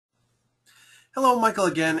Hello, Michael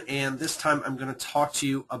again, and this time I'm going to talk to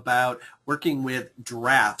you about working with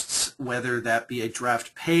drafts, whether that be a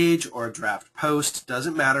draft page or a draft post.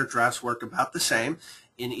 Doesn't matter, drafts work about the same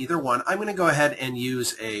in either one. I'm going to go ahead and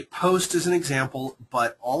use a post as an example,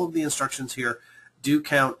 but all of the instructions here do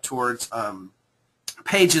count towards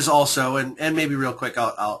pages also, and maybe real quick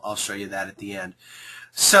I'll show you that at the end.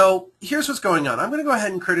 So here's what's going on. I'm going to go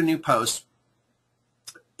ahead and create a new post.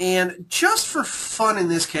 And just for fun in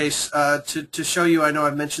this case, to show you, I know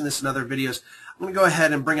I've mentioned this in other videos, I'm going to go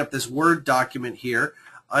ahead and bring up this Word document here.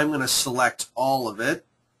 I'm going to select all of it,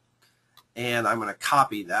 and I'm going to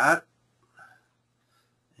copy that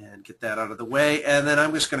and get that out of the way. And then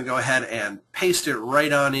I'm just going to go ahead and paste it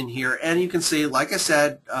right on in here. And you can see, like I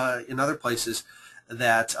said in other places,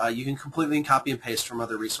 that you can completely copy and paste from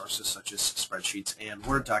other resources such as spreadsheets and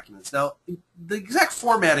Word documents. Now, the exact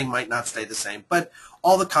formatting might not stay the same, but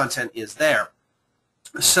all the content is there.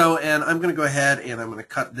 So, and I'm going to go ahead and I'm going to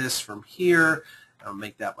cut this from here. I'll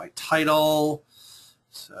make that my title.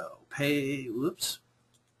 So, paste,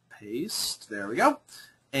 there we go,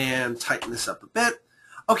 and tighten this up a bit.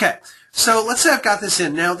 Okay, so let's say I've got this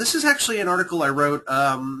in. Now, this is actually an article I wrote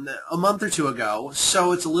a month or two ago,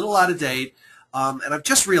 so it's a little out of date. And I've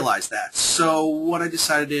just realized that. So what I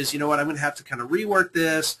decided is, you know what, I'm going to have to kind of rework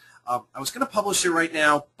this. I was going to publish it right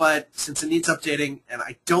now, but since it needs updating and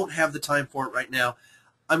I don't have the time for it right now,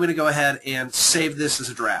 I'm going to go ahead and save this as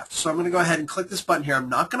a draft. So I'm going to go ahead and click this button here. I'm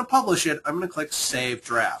not going to publish it. I'm going to click Save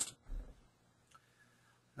Draft.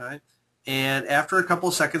 All right. And after a couple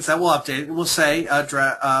of seconds, that will update it, and we'll say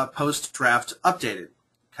Post Draft Updated.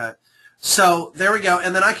 Okay. So there we go.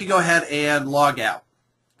 And then I can go ahead and log out.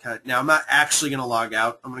 Okay, now I'm not actually going to log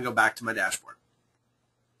out. I'm going to go back to my dashboard.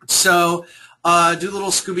 So do a little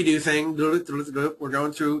Scooby-Doo thing. We're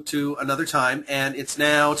going through to another time, and it's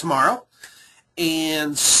now tomorrow.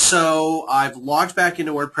 And so I've logged back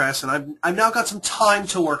into WordPress, and I've now got some time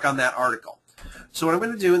to work on that article. So what I'm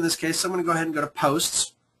going to do in this case, I'm going to go ahead and go to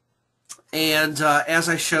Posts. And as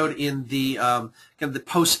I showed in the kind of the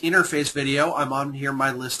post interface video, I'm on here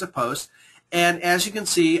my list of posts. And as you can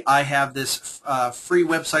see, I have this free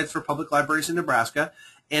website for public libraries in Nebraska,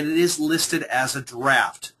 and it is listed as a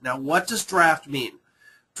draft. Now, what does draft mean?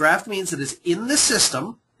 Draft means that it's in the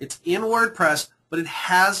system, it's in WordPress, but it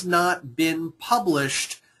has not been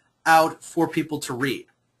published out for people to read.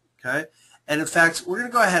 Okay? And in fact, we're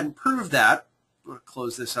going to go ahead and prove that. I'm going to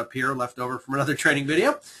close this up here, left over from another training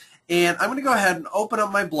video. And I'm going to go ahead and open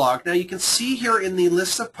up my blog. Now, you can see here in the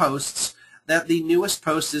list of posts that the newest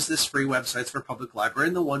post is this free websites for public library,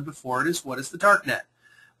 and the one before it is what is the darknet.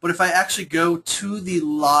 But if I actually go to the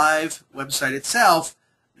live website itself,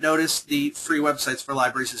 notice the free websites for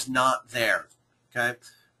libraries is not there. Okay,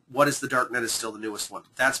 what is the darknet is still the newest one.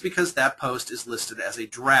 That's because that post is listed as a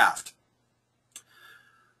draft.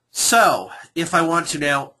 So if I want to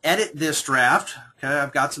now edit this draft, okay,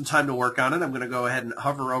 I've got some time to work on it. I'm going to go ahead and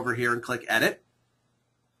hover over here and click Edit.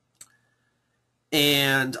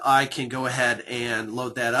 And I can go ahead and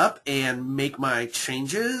load that up and make my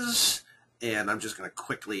changes. And I'm just going to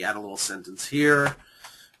quickly add a little sentence here.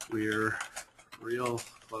 We're real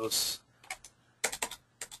close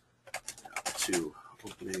to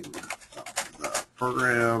opening up the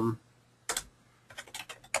program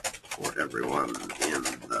for everyone in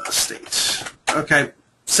the state. Okay,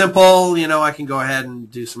 simple. You know, I can go ahead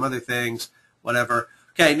and do some other things, whatever.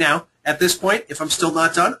 Okay, now, at this point, if I'm still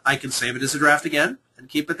not done, I can save it as a draft again and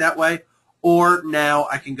keep it that way. Or now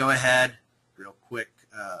I can go ahead, real quick,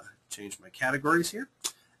 change my categories here,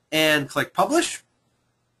 and click Publish.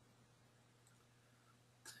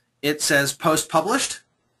 It says Post Published.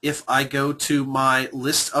 If I go to my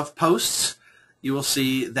list of posts, you will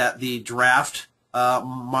see that the draft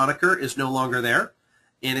moniker is no longer there.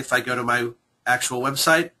 And if I go to my actual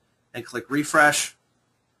website and click Refresh,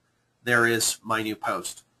 there is my new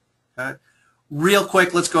post. Okay. Real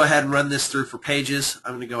quick, let's go ahead and run this through for pages.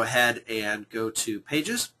 I'm going to go ahead and go to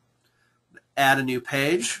Pages, add a new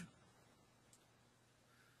page,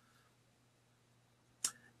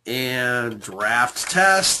 and draft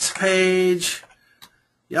test page,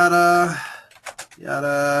 yada,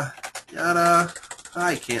 yada, yada.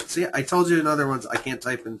 I can't see it. I told you in other ones I can't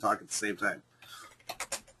type and talk at the same time.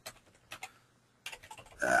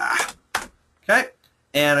 Okay.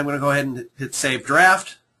 And I'm going to go ahead and hit Save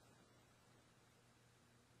Draft.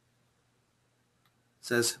 It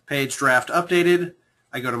says Page Draft Updated.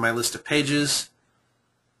 I go to my list of pages,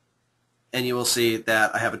 and you will see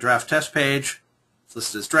that I have a draft test page. It's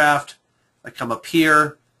listed as draft. I come up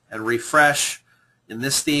here and refresh. In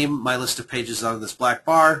this theme, my list of pages is on this black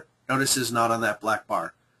bar. Notice it's not on that black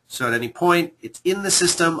bar. So at any point, it's in the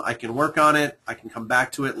system. I can work on it. I can come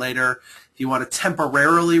back to it later. If you want to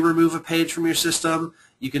temporarily remove a page from your system,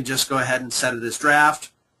 you can just go ahead and set it as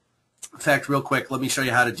draft. In fact, real quick, let me show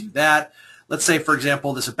you how to do that. Let's say, for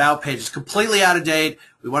example, this About page is completely out of date.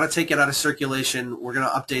 We want to take it out of circulation. We're going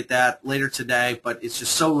to update that later today, but it's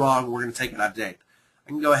just so wrong, we're going to take it out of date. I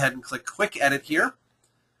can go ahead and click Quick Edit here.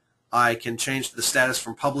 I can change the status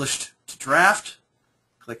from published to draft.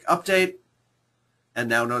 Click Update. And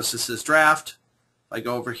now notice this is draft. If I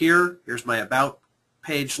go over here, here's my About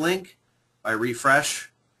page link. If I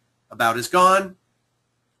refresh, About is gone.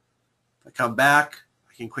 If I come back,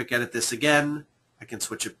 I can quick edit this again. I can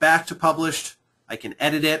switch it back to published. I can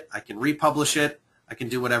edit it. I can republish it. I can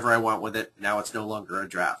do whatever I want with it. Now it's no longer a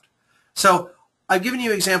draft. So I've given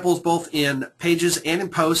you examples both in pages and in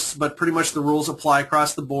posts, but pretty much the rules apply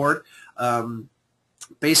across the board.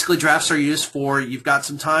 Basically, drafts are used for you've got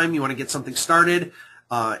some time, you want to get something started,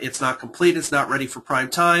 it's not complete, it's not ready for prime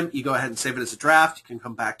time, you go ahead and save it as a draft, you can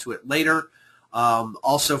come back to it later.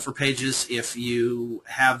 Also for pages, if you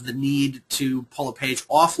have the need to pull a page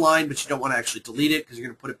offline but you don't want to actually delete it because you're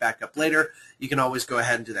going to put it back up later, you can always go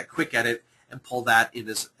ahead and do that quick edit and pull that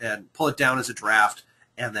in and pull it down as a draft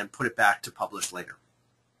and then put it back to publish later.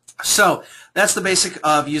 So that's the basic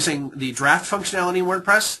of using the draft functionality in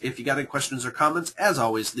WordPress. If you got any questions or comments, as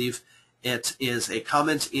always, leave it as a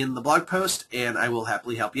comment in the blog post and I will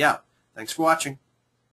happily help you out. Thanks for watching.